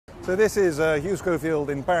So this is Hugh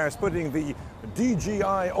Schofield in Paris putting the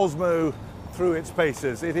DJI Osmo through its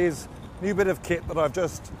paces. It is a new bit of kit that I've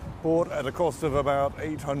just bought at a cost of about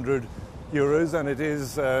 €800, and it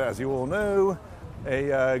is, as you all know,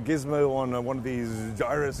 a gizmo on one of these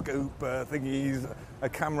gyroscope thingies, a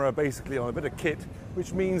camera basically on a bit of kit,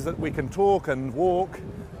 which means that we can talk and walk,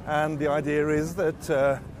 and the idea is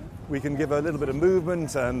that we can give a little bit of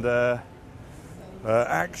movement and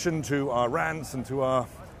action to our rants and to our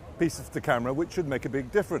piece of the camera, which should make a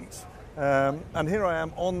big difference. And here I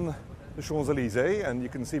am on the Champs-Élysées, and you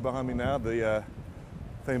can see behind me now the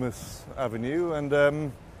famous avenue,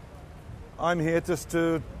 and I'm here just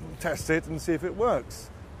to test it and see if it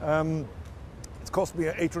works. It's cost me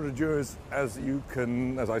 €800,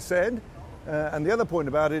 as I said, and the other point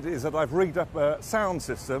about it is that I've rigged up a sound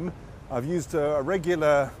system. I've used a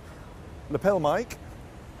regular lapel mic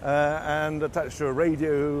and attached to a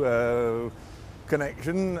radio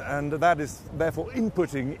connection, and that is therefore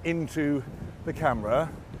inputting into the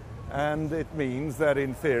camera, and it means that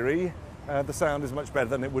in theory the sound is much better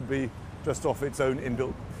than it would be just off its own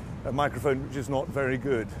inbuilt microphone, which is not very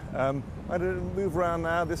good. I'm going to move around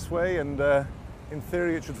now this way, and in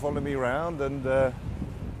theory it should follow me around, and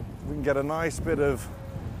we can get a nice bit of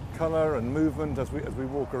colour and movement as we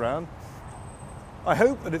walk around. I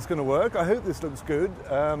hope that it's going to work. I hope this looks good.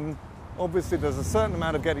 Obviously there's a certain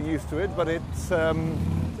amount of getting used to it, but it's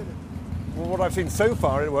what I've seen so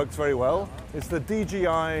far, it works very well. It's the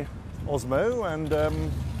DJI Osmo, and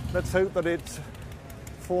let's hope that it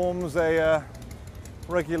forms a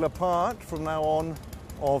regular part from now on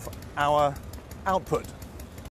of our output.